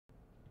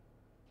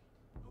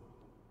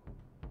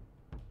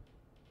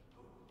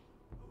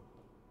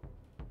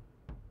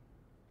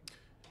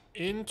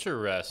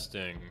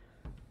Interesting.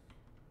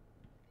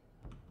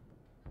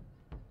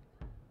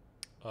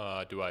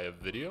 Do I have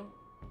video?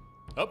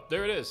 Oh,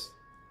 there it is.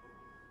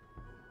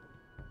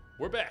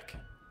 We're back.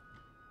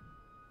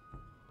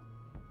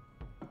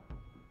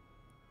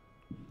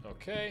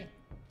 Okay.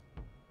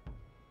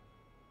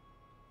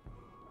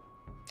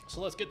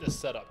 So let's get this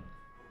set up.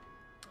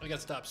 I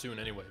gotta stop soon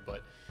anyway,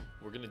 but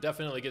we're gonna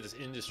definitely get this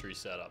industry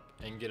set up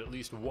and get at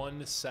least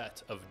one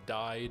set of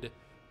dyed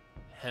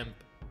hemp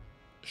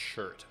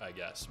shirt, I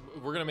guess.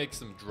 We're gonna make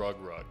some drug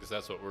rugs.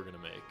 That's what we're gonna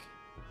make.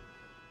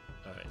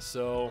 All right,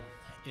 so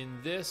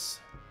in this,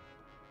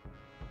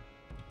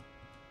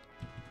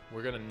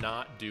 we're gonna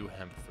not do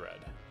hemp thread.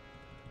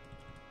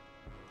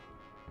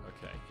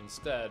 Okay,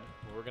 instead,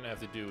 what we're gonna have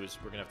to do is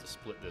we're gonna have to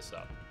split this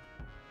up.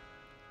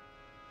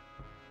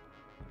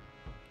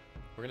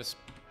 We're gonna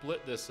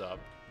split this up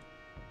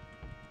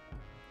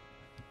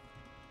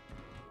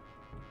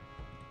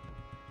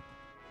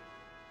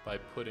by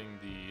putting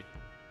the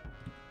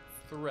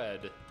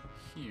thread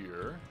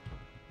here,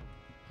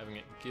 having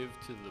it give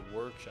to the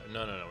workshop.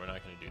 No, we're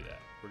not gonna do that.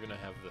 We're gonna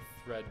have the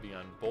thread be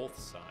on both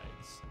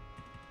sides.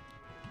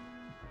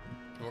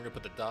 And we're gonna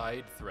put the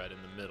dyed thread in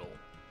the middle,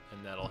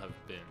 and that'll have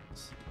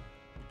bins.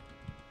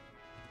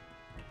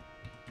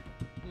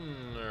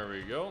 There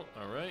we go.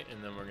 All right,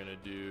 and then we're gonna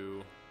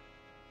do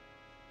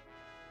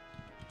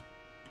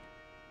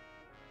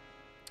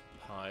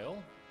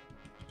pile.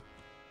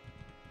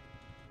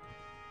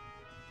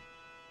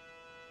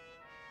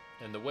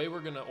 And the way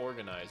we're gonna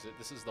organize it,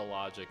 this is the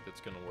logic that's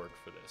gonna work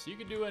for this. You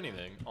can do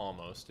anything,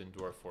 almost, in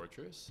Dwarf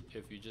Fortress,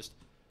 if you just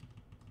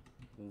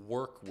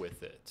work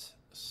with it.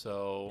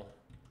 So,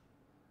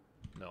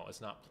 no,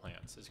 it's not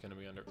plants. It's gonna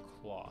be under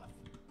cloth.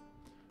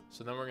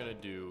 So then we're gonna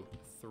do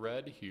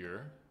thread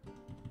here.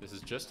 This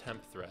is just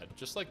hemp thread,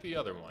 just like the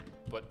other one.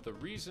 But the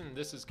reason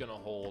this is gonna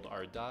hold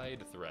our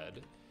dyed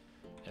thread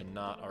and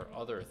not our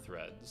other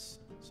threads,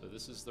 so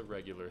this is the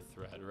regular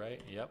thread,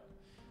 right? Yep.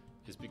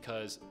 Is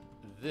because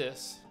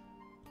this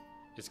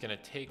is gonna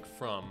take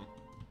from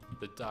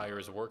the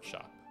dyer's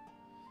workshop.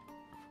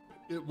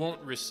 It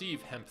won't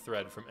receive hemp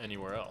thread from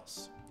anywhere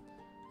else.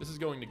 This is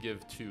going to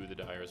give to the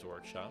dyer's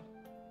workshop.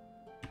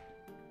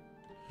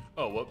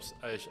 Oh, whoops,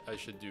 I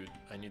should do,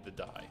 I need the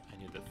dye. I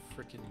need the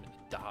freaking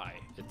dye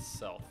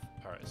itself.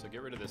 All right, so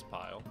get rid of this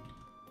pile.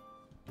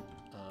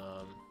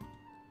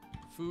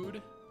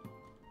 Food.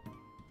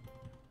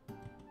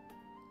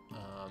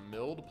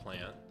 Milled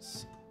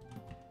plants.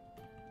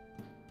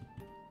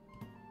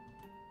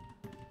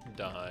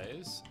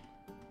 Dyes.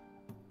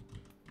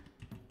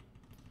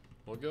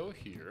 We'll go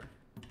here.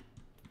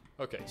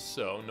 Okay,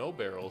 so no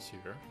barrels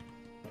here.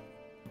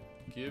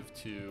 Give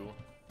to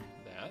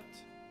that.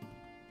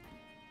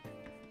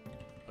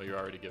 Oh, you're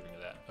already giving to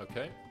that.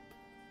 Okay.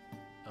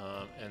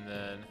 And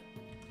then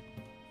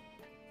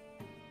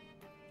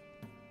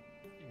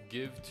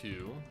give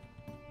to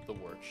the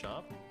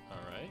workshop.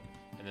 All right.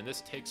 And then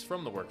this takes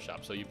from the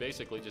workshop. So you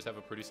basically just have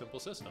a pretty simple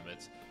system.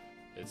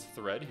 It's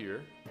thread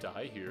here,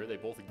 dye here. They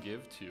both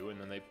give to,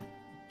 and then they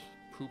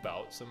poop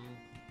out some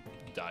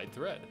dyed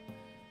thread.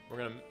 We're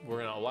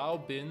gonna allow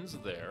bins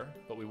there,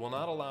 but we will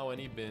not allow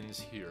any bins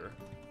here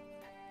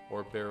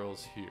or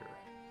barrels here,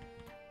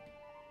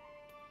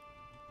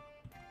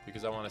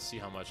 because I want to see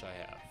how much I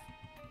have.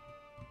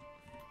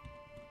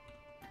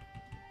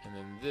 And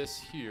then this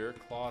here,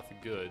 cloth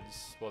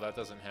goods, well, that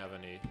doesn't have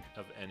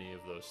any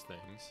of those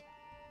things.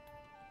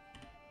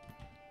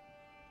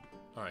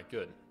 All right,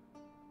 good.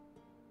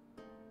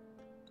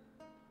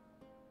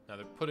 Now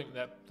they're putting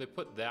that, they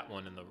put that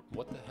one in the,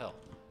 what the hell?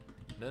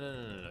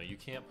 No, you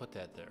can't put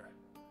that there.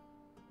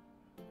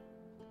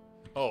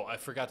 Oh, I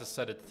forgot to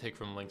set it to take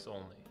from links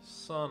only.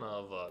 Son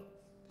of a,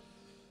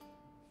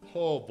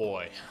 oh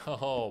boy,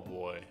 oh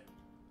boy.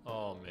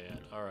 Oh man,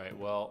 all right,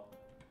 well.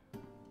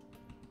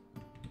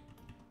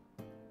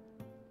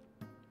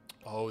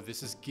 Oh,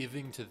 this is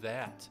giving to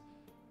that.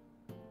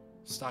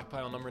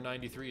 Stockpile number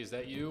 93, is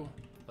that you?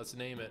 Let's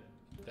name it.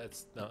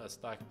 That's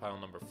stockpile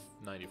number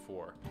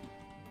 94.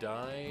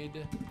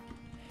 Dyed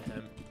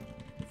hemp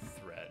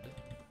thread.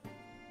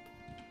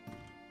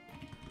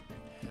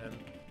 Hemp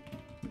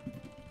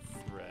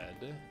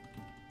thread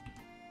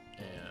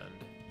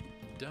and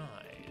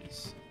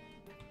dyes.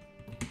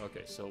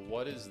 Okay, so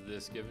what is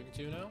this giving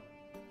to now?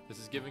 This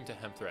is giving to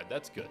hemp thread.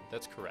 That's good.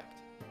 That's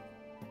correct.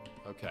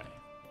 Okay.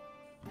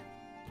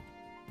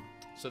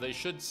 So they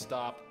should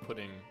stop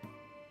putting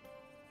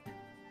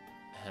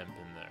hemp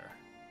in there.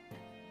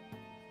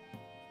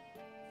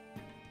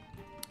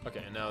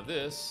 Okay, and now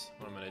this,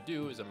 what I'm gonna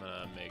do is I'm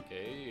gonna make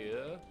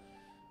a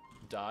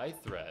dye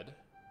thread.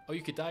 Oh,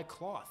 you could dye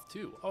cloth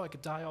too. Oh, I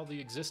could dye all the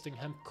existing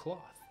hemp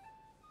cloth.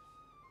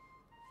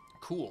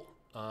 Cool.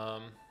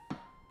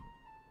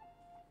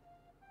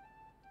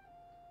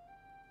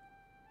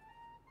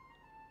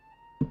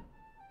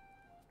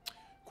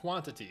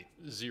 Quantity,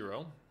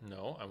 0.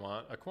 No, I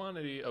want a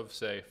quantity of,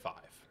 say, 5.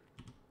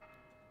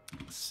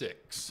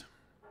 6.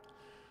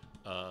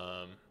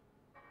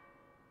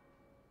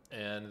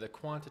 And the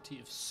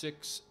quantity of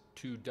 6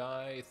 to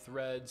dye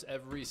threads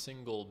every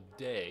single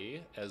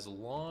day as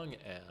long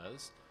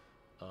as,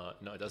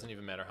 no, it doesn't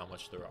even matter how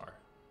much there are.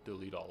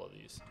 Delete all of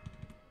these.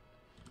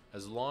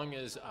 As long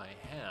as I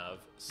have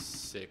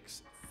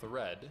 6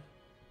 thread,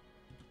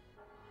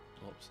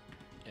 oops,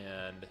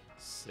 and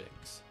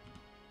 6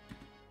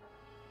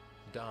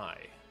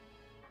 dye.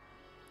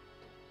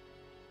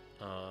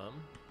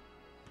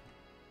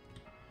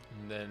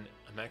 And then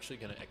I'm actually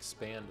going to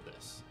expand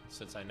this,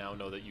 since I now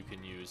know that you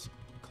can use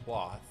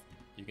cloth.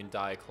 You can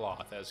dye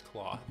cloth as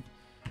cloth.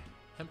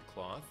 Hemp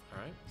cloth.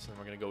 All right, so then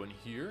we're going to go in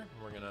here, and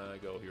we're going to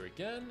go here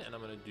again, and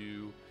I'm going to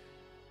do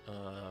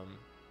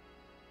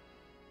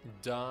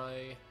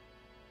dye,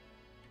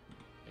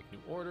 make new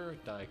order,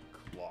 dye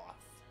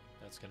cloth.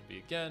 That's going to be,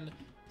 again,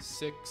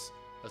 6,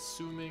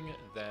 assuming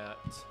that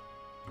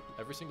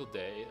every single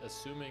day,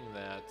 assuming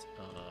that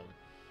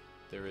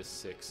there is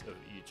 6 of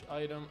each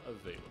item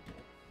available.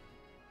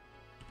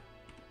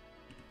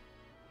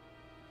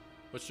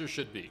 Which there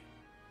should be.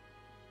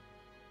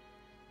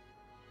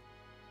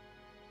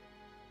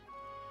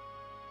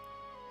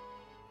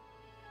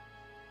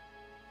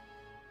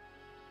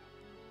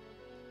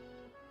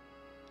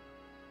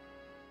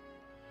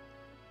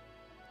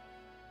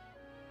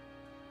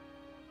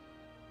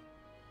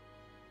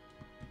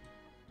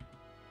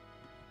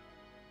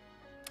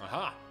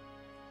 Aha!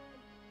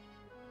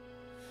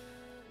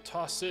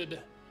 Tausid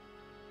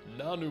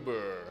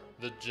Nanuber,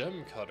 the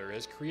gem cutter,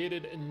 has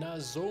created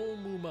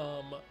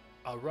Nazomumam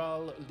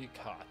Aral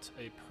Likat,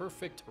 a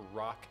perfect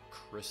rock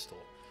crystal.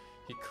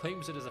 He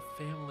claims it as a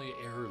family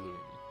heirloom.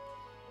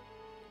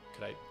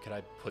 Could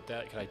I put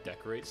that? Could I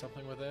decorate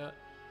something with that?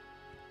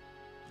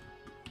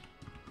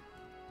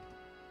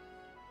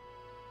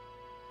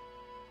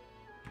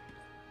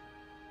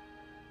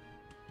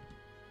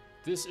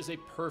 This is a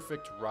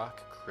perfect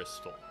rock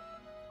crystal.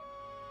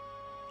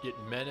 It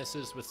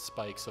menaces with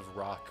spikes of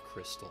rock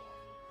crystal.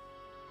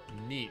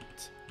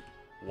 Neat.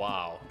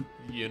 Wow.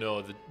 You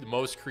know, the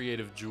most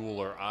creative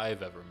jeweler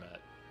I've ever met.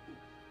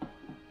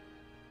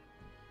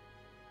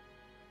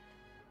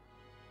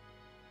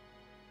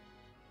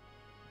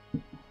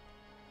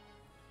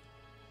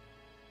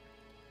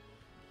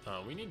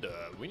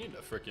 We need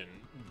to frickin'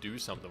 do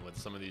something with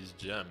some of these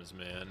gems,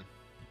 man.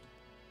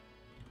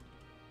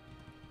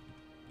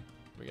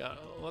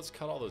 Let's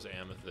cut all those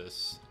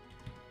amethysts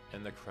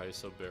and the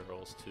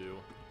chrysoberyls too.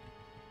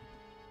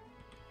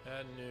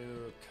 Add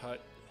new,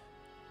 cut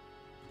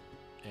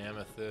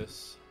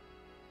amethyst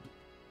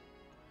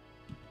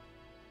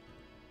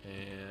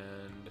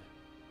and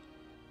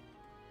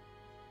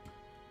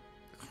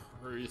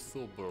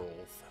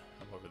chrysoberyls,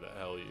 however the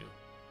hell you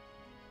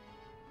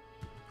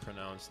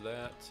pronounce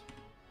that.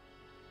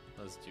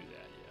 Let's do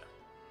that,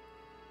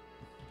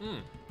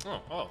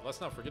 yeah. Oh,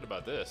 let's not forget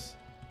about this.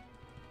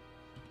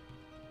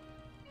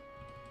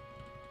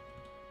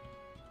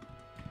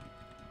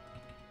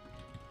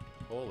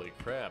 Holy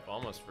crap,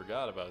 almost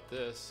forgot about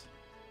this.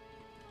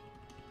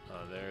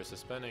 They're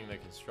suspending the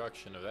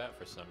construction of that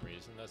for some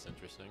reason. That's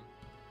interesting.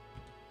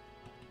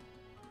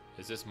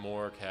 Is this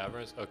more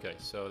caverns? Okay,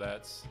 so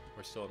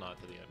we're still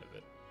not to the end of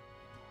it.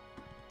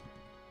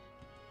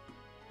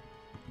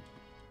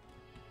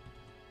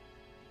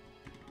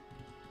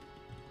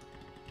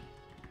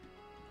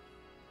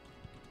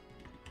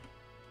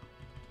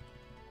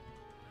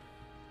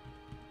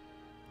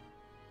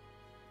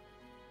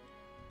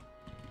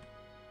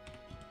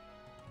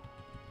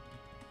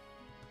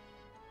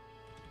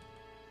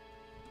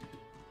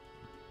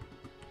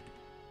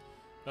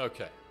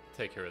 Okay,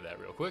 take care of that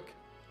real quick.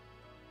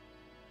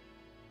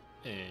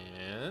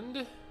 And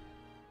I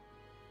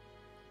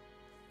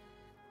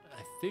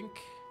think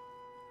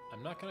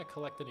I'm not going to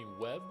collect any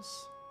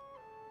webs.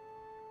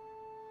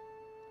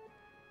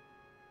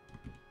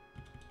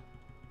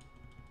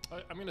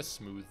 I'm going to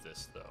smooth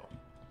this, though.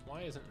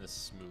 Why isn't this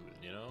smooth,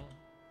 you know?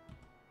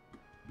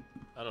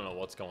 I don't know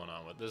what's going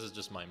on with this. Is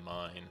just my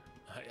mind.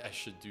 I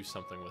should do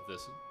something with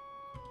this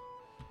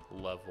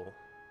level.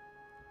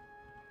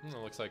 It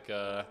looks like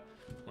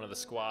one of the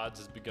squads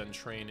has begun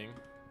training.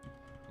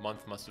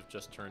 Month must have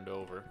just turned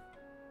over.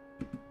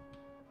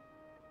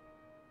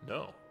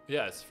 No.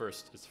 Yeah, it's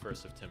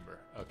 1st of Timber.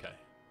 Okay.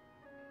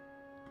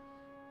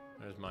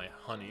 There's my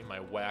honey, my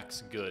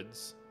wax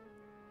goods.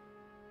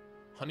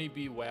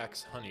 Honeybee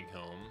wax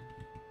honeycomb.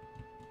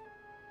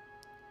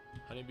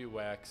 Honeybee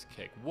wax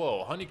cake.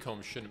 Whoa,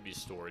 honeycomb shouldn't be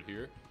stored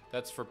here.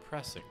 That's for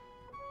pressing.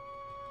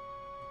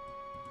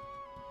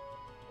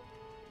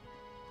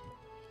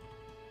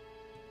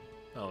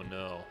 Oh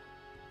no.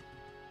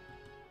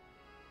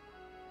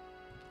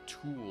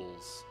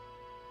 Tools.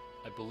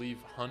 I believe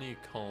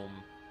honeycomb.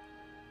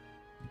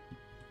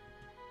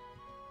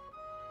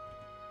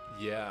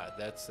 Yeah,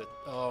 that's it.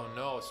 Oh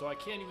no, so I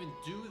can't even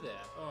do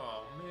that.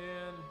 Oh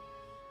man.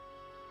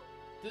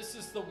 This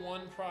is the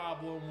one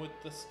problem with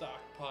the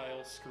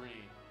stockpile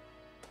screen.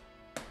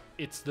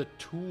 It's the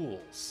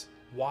tools.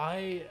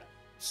 Why?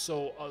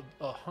 So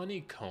a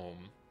honeycomb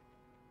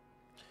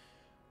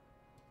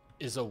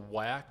is a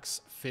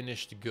wax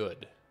finished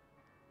good.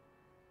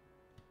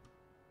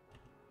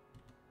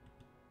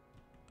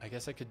 I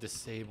guess I could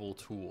disable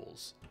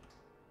tools.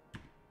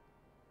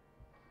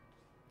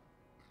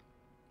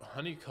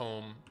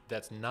 Honeycomb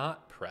that's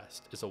not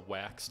pressed is a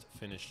waxed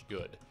finished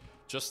good,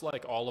 just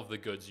like all of the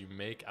goods you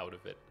make out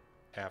of it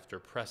after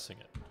pressing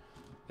it.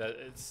 That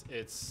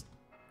it's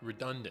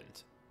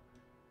redundant.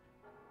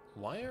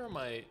 Why are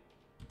my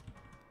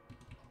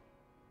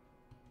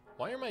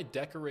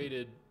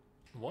decorated,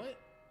 what?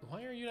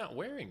 Why are you not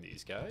wearing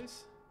these,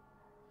 guys?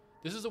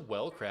 This is a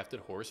well-crafted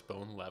horse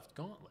bone left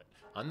gauntlet.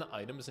 On the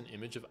item is an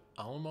image of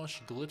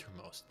Almosh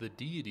Glittermost, the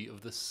deity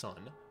of the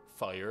sun,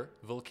 fire,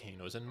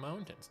 volcanoes, and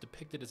mountains,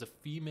 depicted as a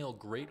female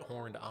great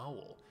horned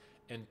owl,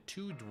 and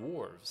two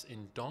dwarves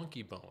in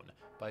donkey bone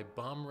by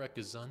Bomrek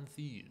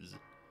Zunthes.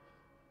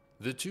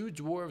 The two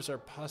dwarves are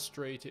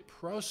prostrating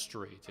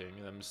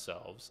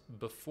themselves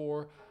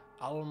before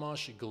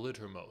Almosh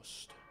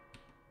Glittermost.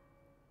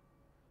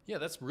 Yeah,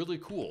 that's really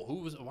cool.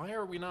 Why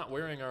are we not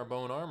wearing our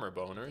bone armor,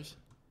 boners?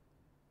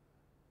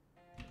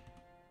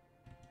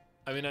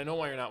 I mean, I know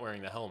why you're not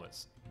wearing the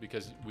helmets,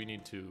 because we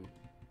need to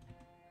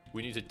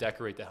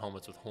decorate the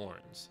helmets with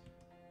horns.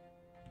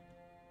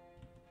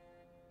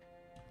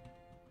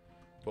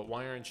 But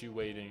why aren't you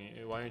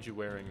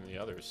wearing the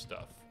other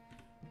stuff?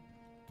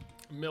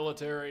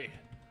 Military,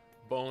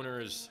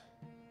 boners,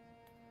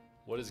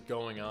 what is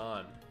going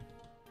on?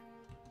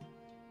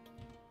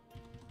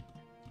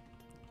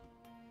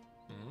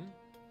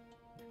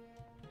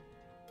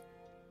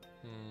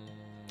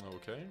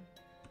 Okay.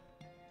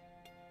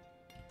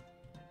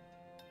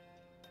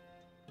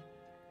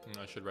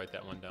 I should write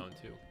that one down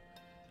too.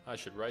 I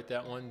should write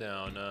that one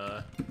down.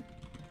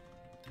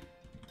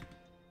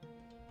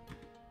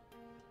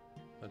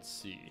 Let's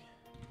see.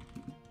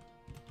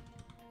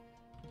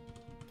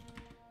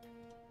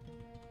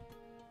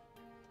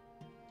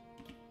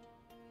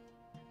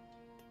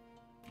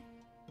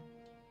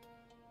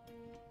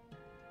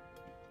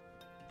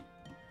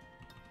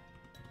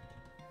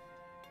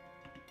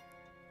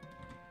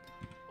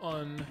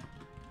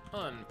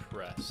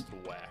 Unpressed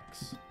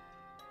wax.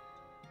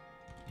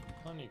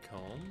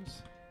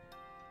 Honeycombs.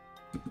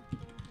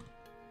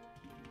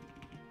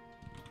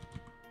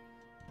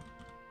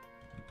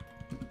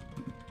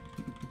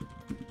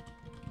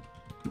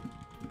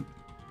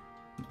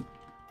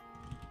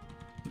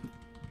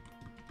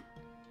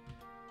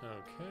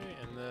 Okay,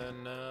 and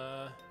then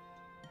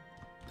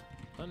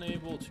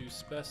unable to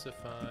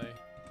specify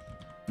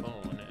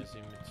bone as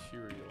a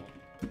material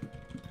in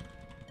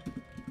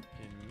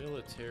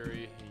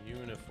military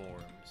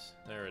uniforms.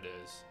 There it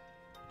is.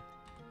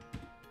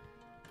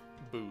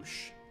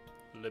 Boosh.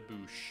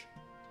 LeBouche.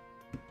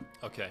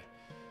 Okay.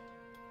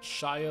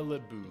 Shia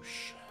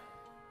LaBouche.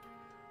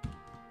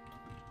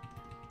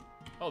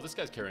 Oh, this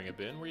guy's carrying a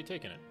bin. Where are you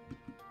taking it?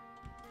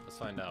 Let's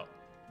find out.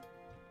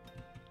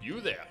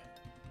 You there.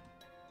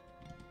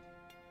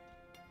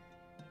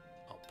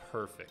 Oh,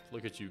 perfect.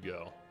 Look at you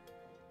go.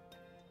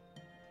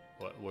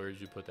 Where did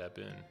you put that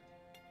bin?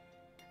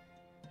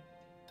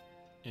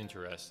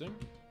 Interesting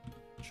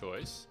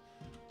choice.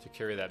 To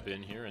carry that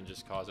bin here and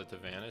just cause it to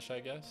vanish, I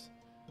guess.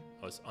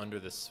 Oh, it's under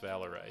the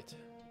sphalerite.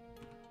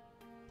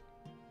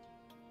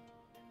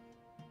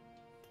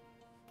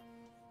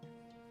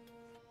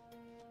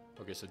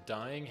 Okay, so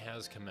dyeing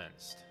has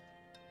commenced.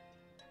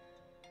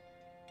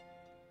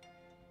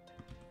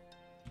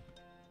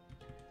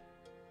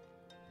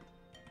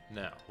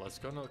 Now, let's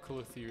go to the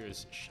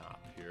Clothier's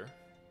shop here.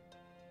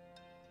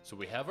 So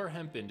we have our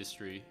hemp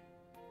industry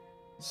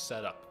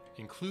set up,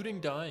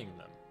 including dyeing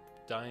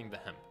the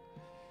hemp.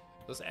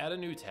 Let's add a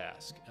new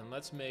task, and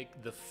let's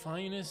make the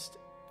finest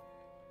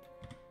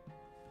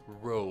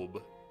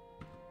robe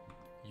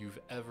you've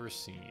ever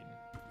seen.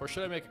 Or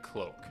should I make a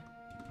cloak?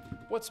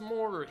 What's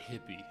more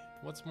hippie?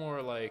 What's more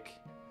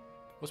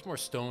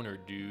stoner,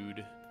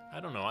 dude? I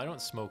don't know. I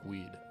don't smoke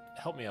weed.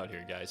 Help me out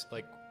here, guys.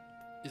 Like,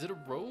 is it a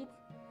robe?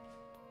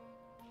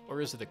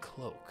 Or is it a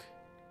cloak?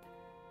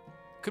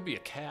 Could be a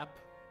cap.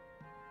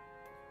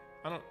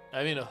 I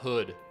mean a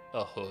hood.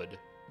 A hood.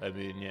 I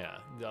mean, yeah.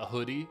 A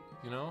hoodie,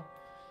 you know?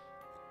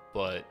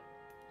 But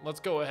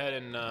let's go ahead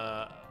and,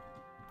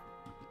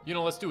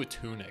 let's do a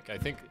tunic.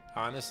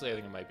 Honestly, I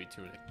think it might be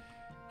tunic.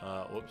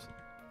 Whoops.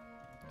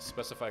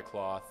 Specify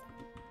cloth,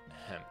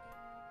 hemp.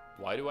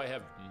 Why do I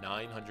have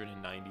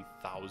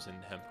 990,000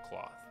 hemp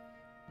cloth?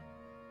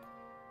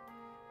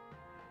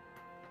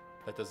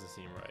 That doesn't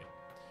seem right.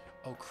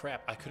 Oh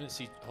crap, I couldn't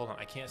see, hold on,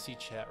 I can't see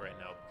chat right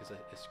now because I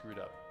screwed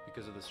up.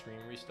 Because of the stream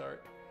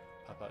restart,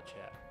 pop out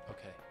chat.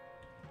 Okay.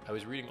 I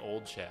was reading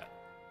old chat.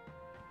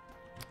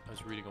 I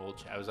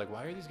was like,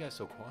 why are these guys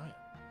so quiet?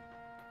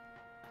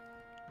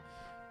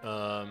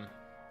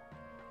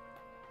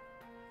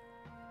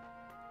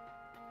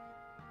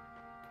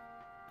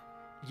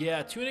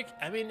 Yeah, tunic,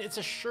 I mean, it's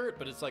a shirt,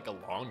 but it's like a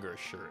longer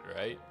shirt,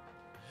 right?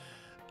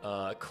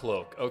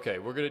 Cloak. Okay,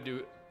 we're gonna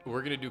do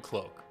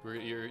cloak.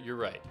 You're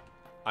right.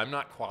 I'm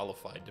not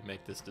qualified to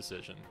make this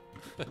decision.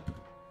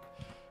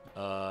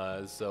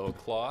 So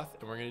cloth,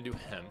 and we're gonna do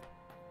hemp.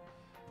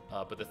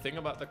 But the thing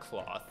about the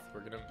cloth,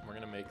 we're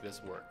gonna make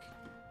this work.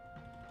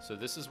 So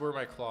this is where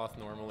my cloth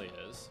normally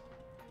is,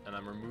 and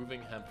I'm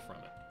removing hemp from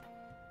it.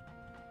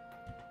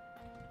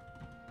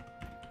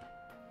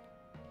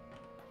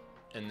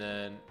 And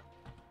then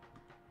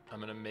I'm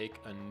gonna make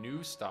a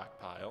new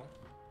stockpile.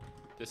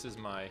 This is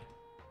my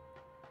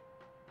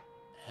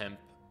hemp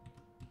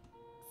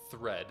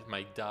thread,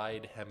 my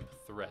dyed hemp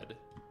thread.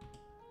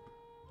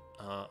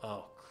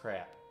 Oh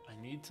crap. I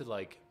need to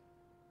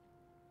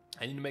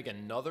make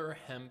another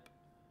hemp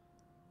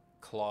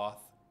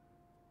cloth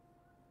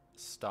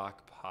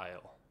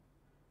stockpile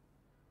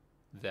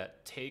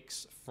that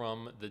takes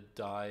from the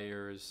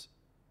dyer's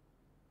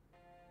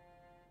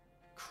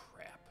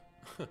crap.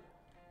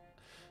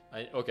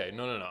 Okay,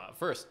 no.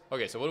 First,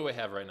 okay, so what do I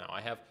have right now?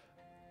 I have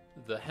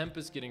the hemp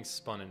is getting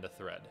spun into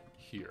thread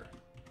here.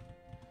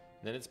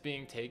 Then it's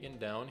being taken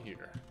down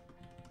here.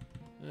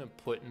 I'm gonna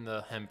put in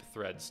the hemp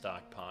thread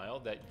stockpile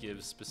that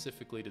gives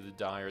specifically to the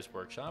dyer's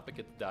workshop. It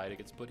gets dyed, it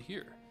gets put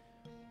here.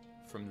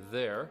 From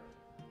there,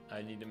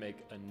 I need to make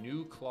a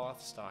new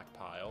cloth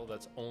stockpile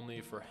that's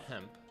only for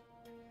hemp.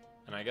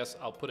 And I guess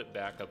I'll put it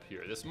back up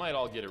here. This might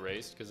all get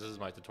erased because this is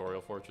my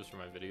tutorial fortress for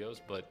my videos,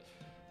 but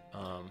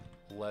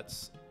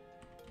let's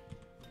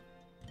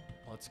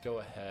go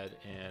ahead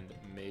and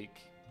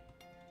make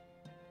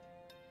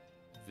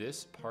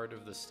this part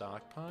of the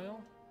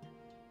stockpile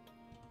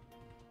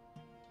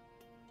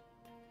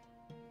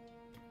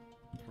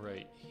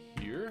right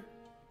here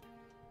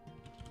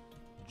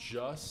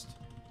just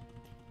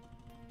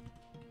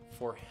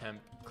for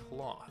hemp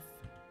cloth,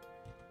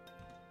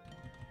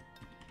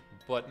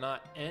 but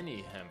not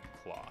any hemp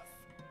cloth.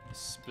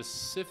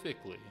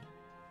 Specifically,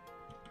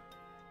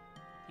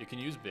 you can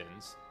use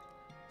bins,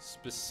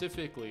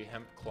 specifically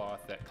hemp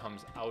cloth that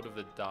comes out of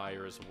the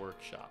dyer's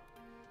workshop.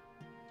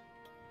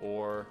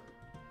 Or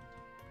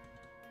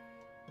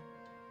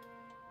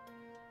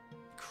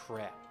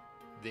crap,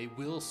 they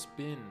will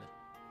spin.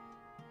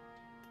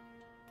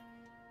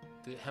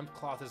 The hemp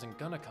cloth isn't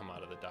gonna come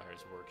out of the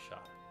dyer's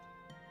workshop.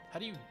 How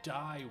do you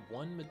dye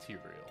one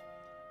material,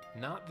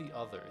 not the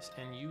others,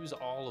 and use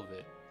all of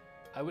it?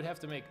 I would have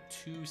to make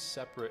two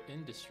separate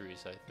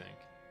industries, I think.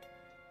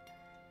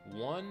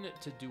 One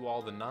to do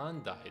all the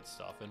non-dyed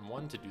stuff, and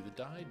one to do the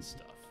dyed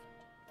stuff.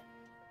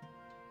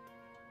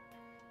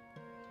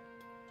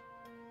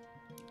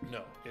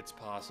 No, it's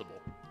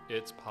possible.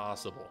 It's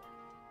possible.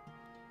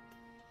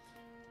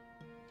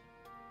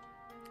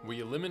 We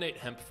eliminate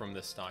hemp from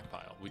this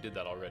stockpile. We did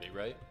that already,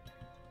 right?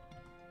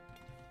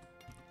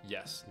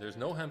 Yes, there's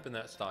no hemp in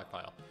that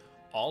stockpile.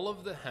 All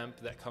of the hemp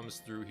that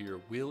comes through here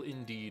will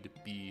indeed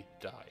be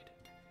dyed.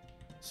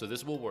 So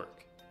this will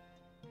work.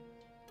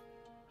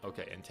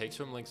 Okay, and takes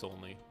from links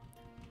only.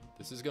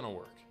 This is gonna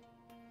work,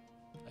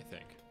 I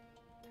think.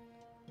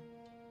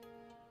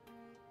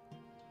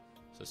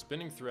 So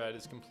spinning thread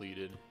is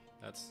completed.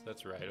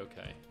 That's right,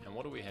 okay. And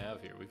what do we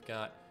have here? We've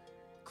got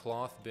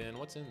cloth bin.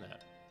 What's in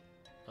that?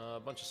 A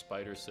bunch of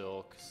spider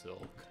silk,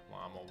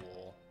 llama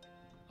wool,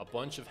 a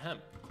bunch of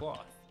hemp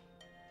cloth.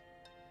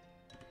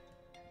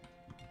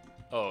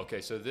 Oh,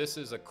 okay, so this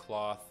is a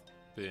cloth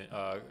bin,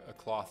 a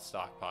cloth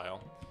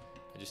stockpile.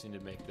 I just need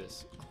to make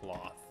this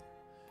cloth.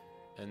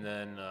 And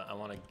then I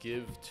want to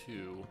give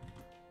to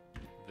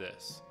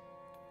this.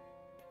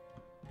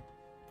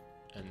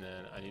 And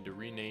then I need to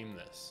rename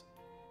this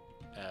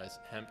as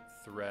hemp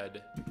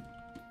thread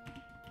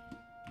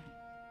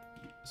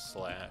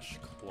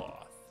 /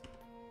 cloth.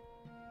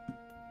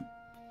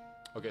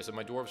 Okay, so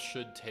my dwarves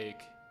should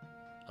take,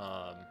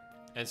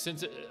 and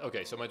since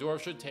okay, so my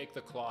dwarves should take the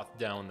cloth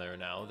down there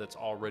now. That's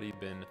already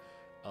been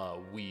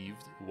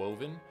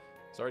woven.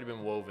 It's already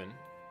been woven.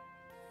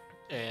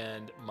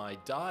 And my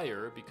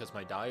dyer, because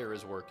my dyer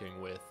is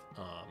working with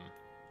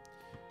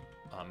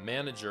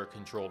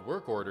manager-controlled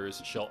work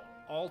orders, shall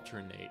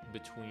alternate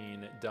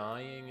between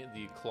dyeing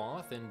the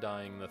cloth and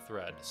dyeing the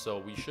thread. So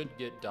we should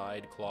get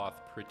dyed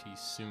cloth pretty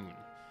soon.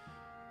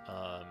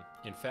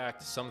 In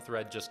fact, some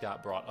thread just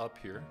got brought up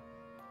here.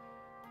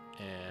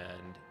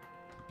 And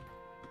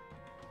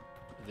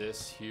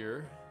this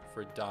here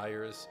for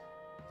dyers,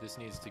 this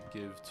needs to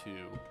give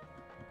to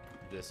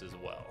this as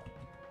well.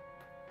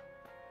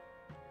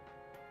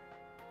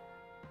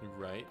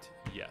 Right?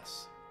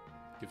 Yes.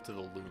 Give to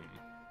the loom.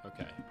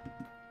 Okay.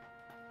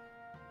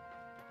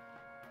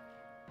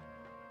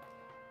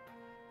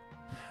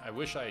 I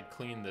wish I had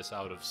cleaned this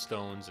out of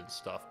stones and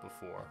stuff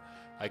before.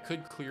 I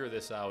could clear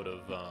this out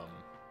of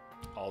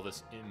all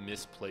this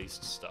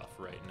misplaced stuff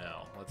right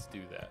now. Let's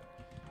do that.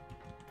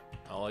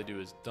 All I do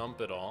is dump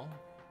it all,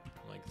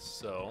 like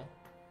so.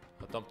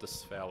 I'll dump the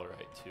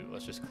sphalerite too.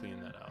 Let's just clean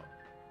that out.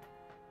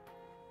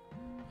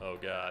 Oh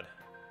God.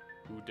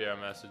 Who dare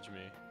message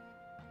me?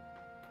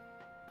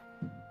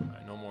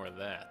 Alright, no more of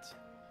that.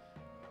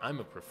 I'm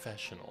a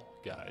professional,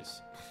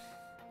 guys.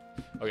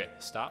 Okay,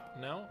 stop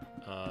now.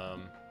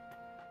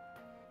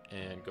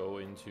 And go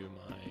into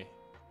my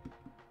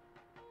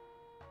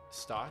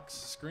stocks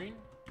screen.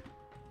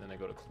 Then I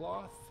go to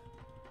cloth.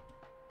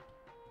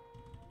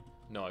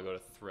 No, I go to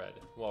thread.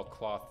 Well,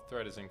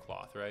 thread is in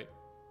cloth, right?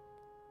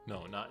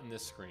 No, not in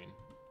this screen.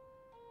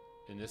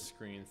 In this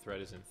screen, thread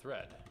is in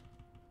thread.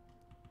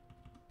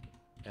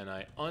 And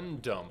I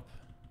undump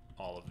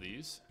all of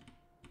these,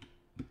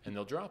 and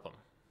they'll drop them.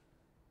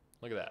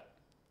 Look at that.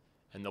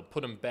 And they'll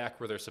put them back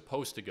where they're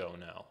supposed to go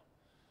now.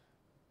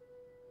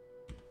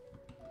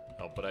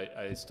 Oh, but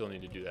I still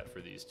need to do that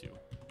for these two.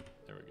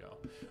 There we go.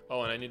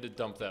 Oh, and I need to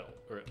dump that,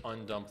 or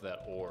undump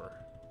that ore.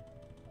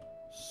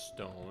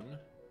 Stone.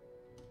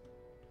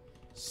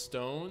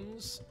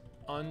 Stones,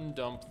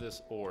 undump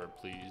this ore,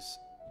 please.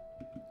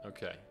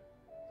 Okay.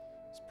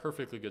 It's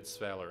perfectly good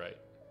sphalerite.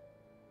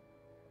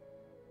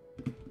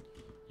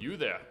 You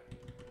there.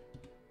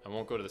 I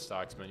won't go to the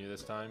stocks menu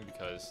this time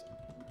because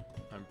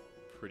I'm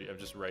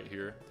just right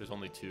here. There's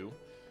only two.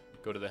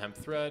 Go to the hemp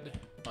thread,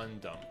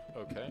 undump.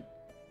 Okay.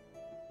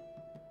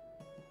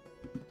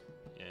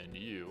 And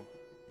you.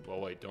 Well,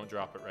 wait, don't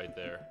drop it right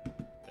there.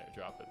 There,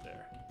 drop it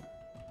there.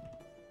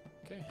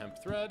 Okay,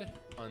 hemp thread,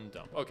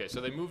 undump. Okay,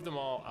 so they moved them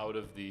all out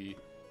of the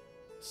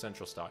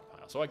central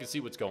stockpile, so I can see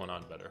what's going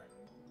on better.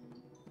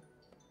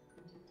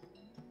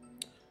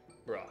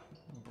 Bruh.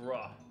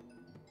 Bruh.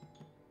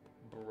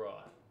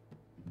 Bruh.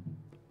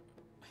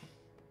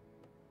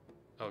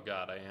 Oh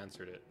god, I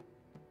answered it.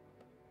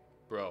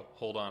 Bro,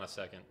 hold on a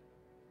second.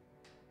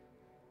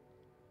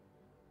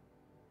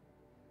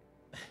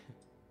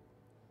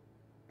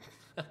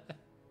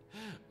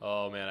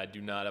 Oh man, I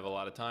do not have a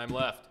lot of time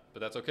left, but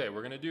that's okay.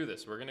 We're gonna do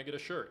this. We're gonna get a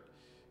shirt.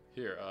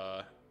 Here,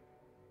 oh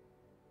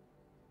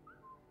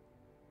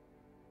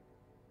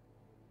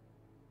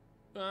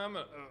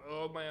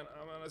man,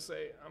 I'm gonna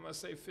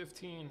say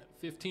 15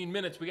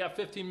 minutes. We got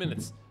 15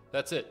 minutes.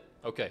 That's it.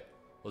 Okay,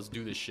 let's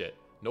do this shit.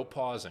 No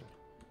pausing.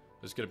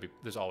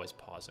 There's always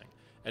pausing.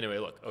 Anyway,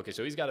 look. Okay,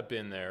 so he's got a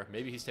bin there.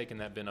 Maybe he's taking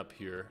that bin up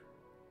here.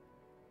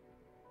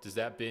 Does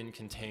that bin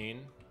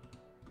contain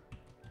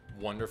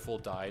wonderful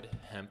dyed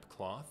hemp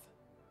cloth?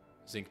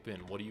 Zinc bin,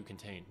 what do you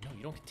contain? No,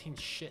 you don't contain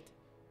shit.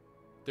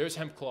 There's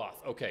hemp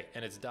cloth. Okay,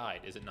 and it's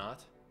dyed, is it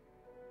not?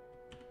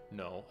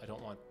 No, I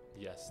don't want...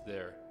 Yes,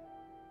 there.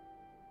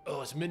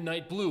 Oh, it's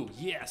midnight blue.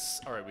 Yes!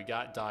 All right, we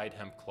got dyed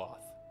hemp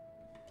cloth.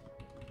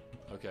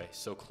 Okay,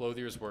 so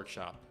Clothier's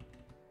Workshop.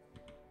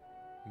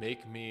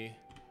 Make me...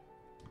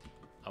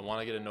 I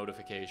want to get a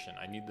notification.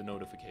 I need the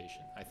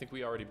notification. I think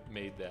we already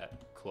made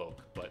that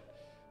cloak, but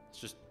let's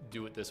just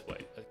do it this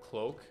way. A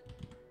cloak.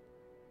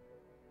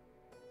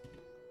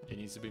 It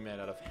needs to be made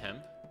out of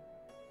hemp.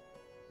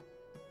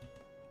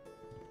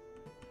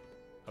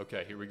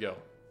 Okay, here we go.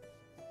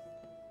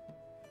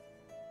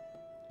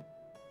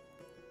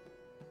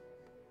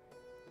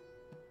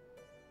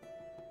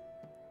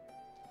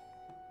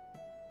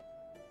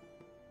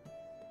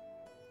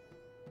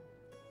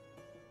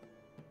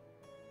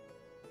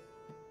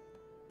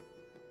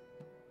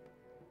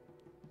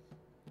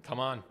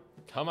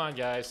 Come on,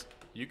 guys.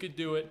 You could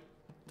do it.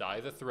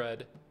 Dye the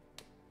thread,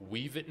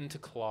 weave it into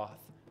cloth,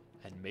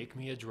 and make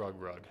me a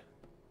drug rug.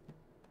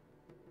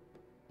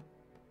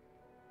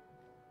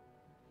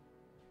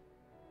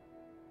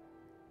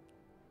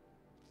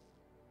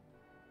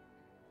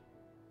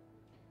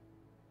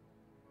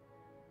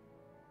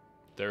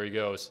 There he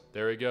goes.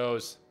 There he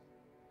goes.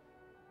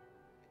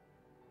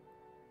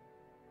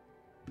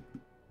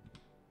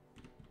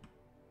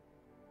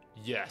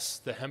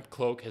 Yes, the hemp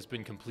cloak has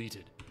been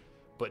completed.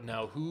 But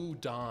now who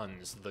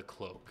dons the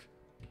cloak?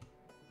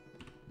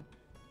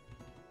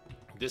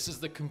 This is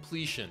the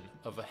completion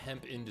of a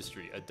hemp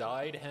industry, a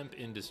dyed hemp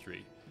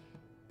industry.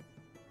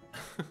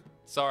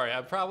 Sorry,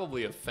 I'm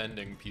probably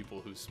offending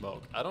people who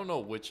smoke. I don't know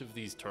which of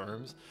these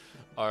terms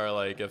are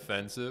like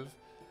offensive.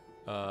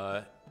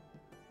 I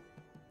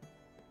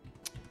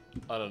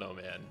don't know,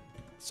 man.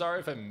 Sorry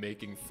if I'm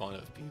making fun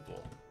of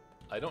people.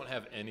 I don't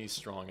have any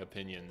strong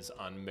opinions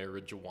on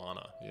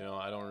marijuana. You know,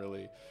 I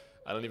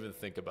don't even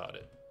think about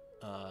it.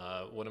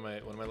 What am I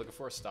looking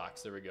for?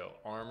 Stocks. There we go.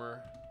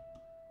 Armor,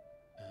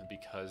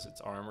 because it's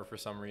armor for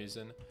some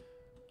reason.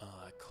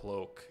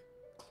 Cloak,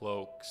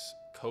 cloaks,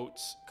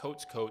 coats,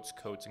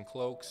 and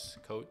cloaks,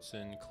 coats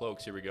and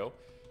cloaks. Here we go.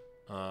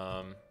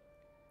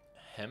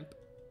 Hemp.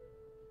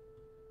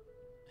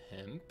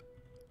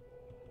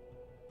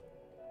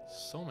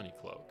 So many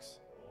cloaks.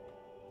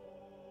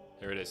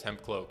 There it is.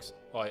 Hemp cloaks.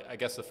 Oh, I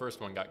guess the first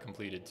one got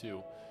completed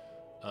too.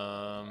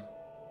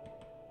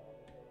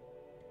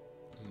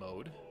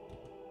 Mode.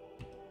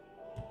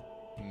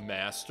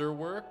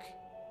 Masterwork?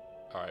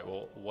 Alright,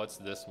 well, what's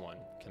this one?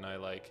 Can I,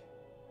 like...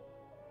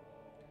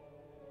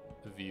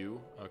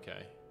 View?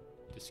 Okay.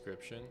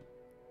 Description.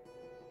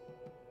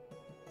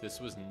 This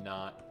was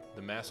not...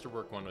 The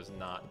Masterwork one was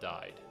not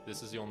dyed.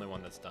 This is the only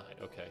one that's dyed.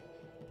 Okay.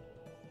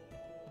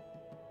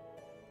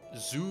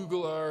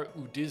 Zugalar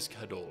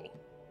Udizkadol,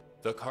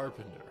 the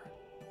Carpenter.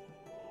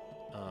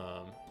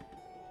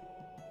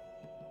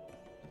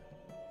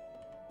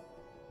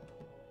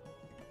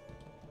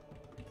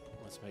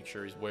 Let's make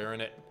sure he's wearing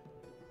it.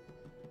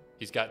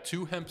 He's got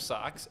 2 hemp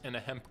socks and a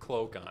hemp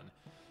cloak on.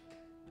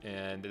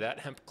 And that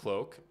hemp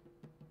cloak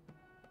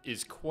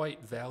is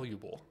quite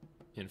valuable,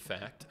 in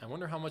fact. I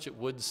wonder how much it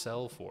would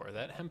sell for.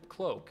 That hemp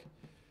cloak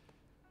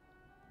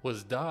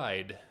was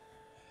dyed,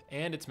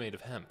 and it's made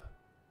of hemp.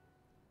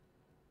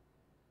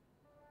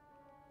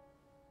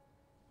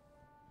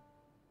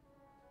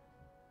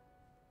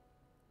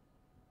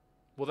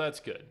 Well, that's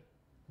good.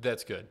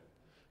 That's good.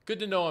 good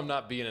to know I'm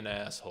not being an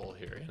asshole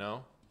here, you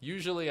know?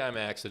 Usually I'm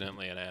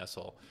accidentally an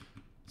asshole.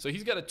 So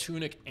he's got a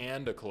tunic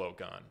and a cloak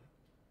on.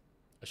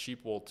 A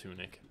sheep wool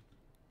tunic.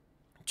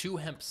 2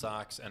 hemp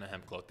socks and a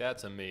hemp cloak.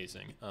 That's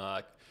amazing.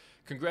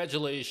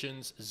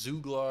 Congratulations,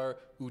 Zuglar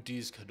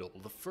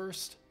Udizkadol, the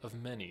first of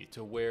many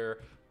to wear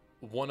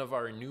one of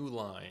our new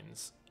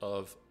lines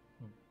of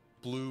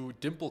blue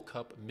Dimple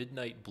Cup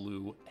Midnight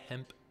Blue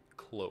hemp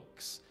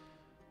cloaks.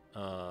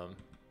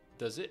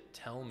 Does it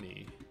tell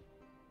me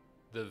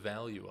the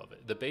value of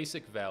it? The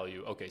basic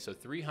value. Okay, so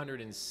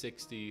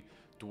 360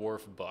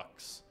 dwarf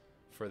bucks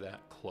for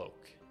that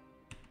cloak.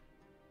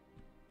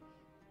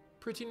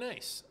 Pretty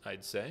nice,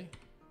 I'd say.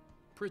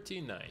 Pretty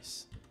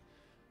nice.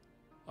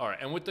 All right,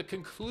 and with the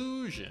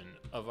conclusion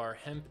of our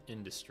hemp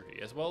industry,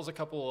 as well as a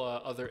couple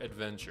other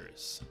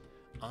adventures,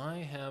 I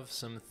have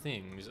some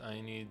things I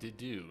need to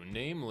do,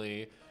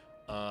 namely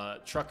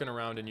trucking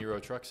around in Euro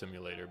Truck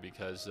Simulator,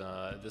 because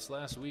this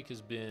last week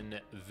has been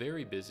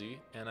very busy,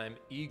 and I'm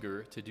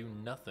eager to do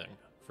nothing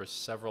for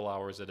several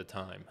hours at a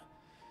time.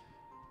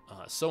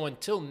 So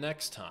until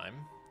next time,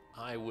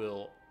 I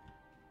will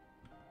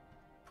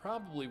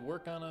probably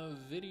work on a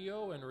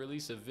video and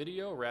release a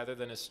video rather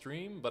than a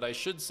stream. But I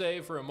should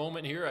say for a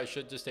moment here, I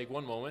should just take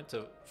one moment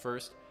to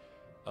first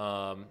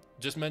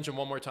just mention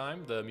one more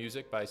time the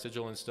music by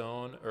Sigil and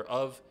Stone, or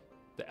of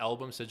the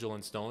album Sigil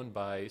and Stone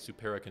by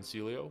Supera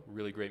Concilio.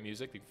 Really great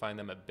music. You can find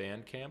them at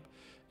Bandcamp.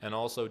 And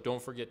also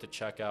don't forget to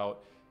check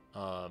out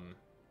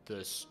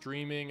the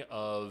streaming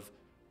of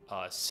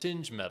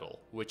Singe Metal,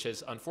 which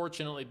has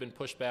unfortunately been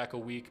pushed back a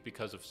week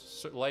because of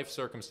life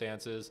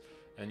circumstances,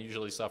 and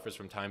usually suffers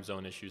from time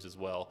zone issues as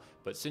well.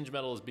 But Singe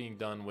Metal is being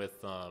done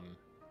with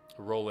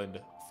Roland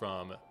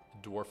from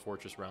Dwarf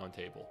Fortress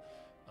Roundtable.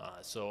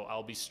 So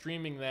I'll be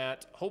streaming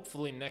that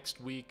hopefully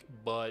next week,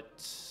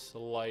 but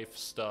life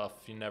stuff,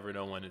 you never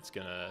know when it's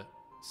gonna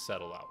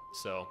settle out.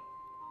 So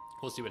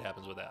we'll see what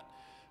happens with that.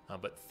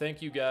 But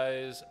thank you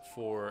guys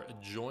for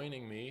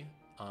joining me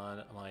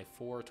on my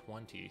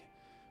 420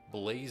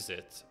 Blaze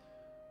It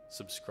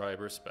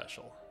subscriber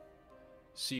special.